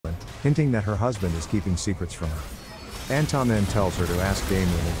hinting that her husband is keeping secrets from her. Anton then tells her to ask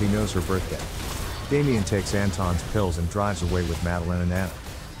Damien if he knows her birthday. Damien takes Anton's pills and drives away with Madeline and Anna.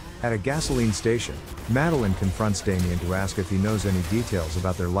 At a gasoline station, Madeline confronts Damien to ask if he knows any details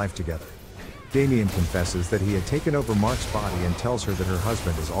about their life together. Damien confesses that he had taken over Mark's body and tells her that her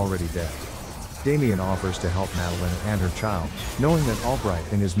husband is already dead. Damien offers to help Madeline and her child, knowing that Albright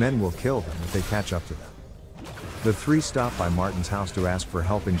and his men will kill them if they catch up to them. The three stop by Martin's house to ask for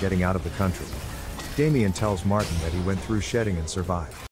help in getting out of the country. Damien tells Martin that he went through shedding and survived.